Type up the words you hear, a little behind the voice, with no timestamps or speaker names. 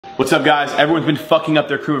What's up guys? Everyone's been fucking up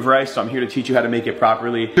their cream of rice, so I'm here to teach you how to make it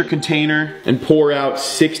properly. Your container and pour out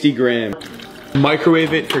 60 grams.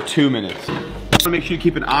 Microwave it for 2 minutes. Make sure you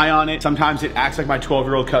keep an eye on it. Sometimes it acts like my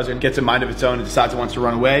 12-year-old cousin, gets a mind of its own and decides it wants to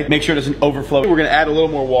run away. Make sure it doesn't overflow. We're gonna add a little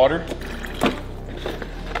more water.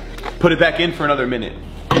 Put it back in for another minute.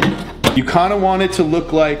 You kinda want it to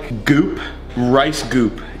look like goop. Rice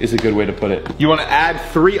goop is a good way to put it. You wanna add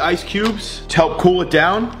 3 ice cubes to help cool it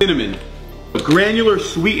down. Cinnamon. Granular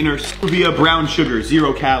sweetener, stevia, brown sugar,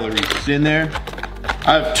 0 calories. In there.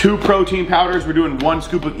 I have 2 protein powders. We're doing 1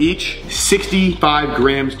 scoop of each. 65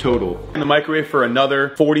 grams total. In the microwave for another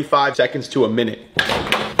 45 seconds to a minute.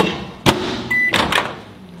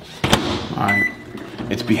 All right,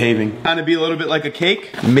 it's behaving. Kind of be a little bit like a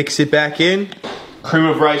cake. Mix it back in. Cream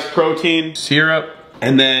of rice protein, syrup,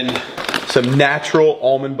 and then some natural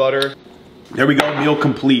almond butter. There we go, meal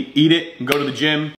complete. Eat it and go to the gym.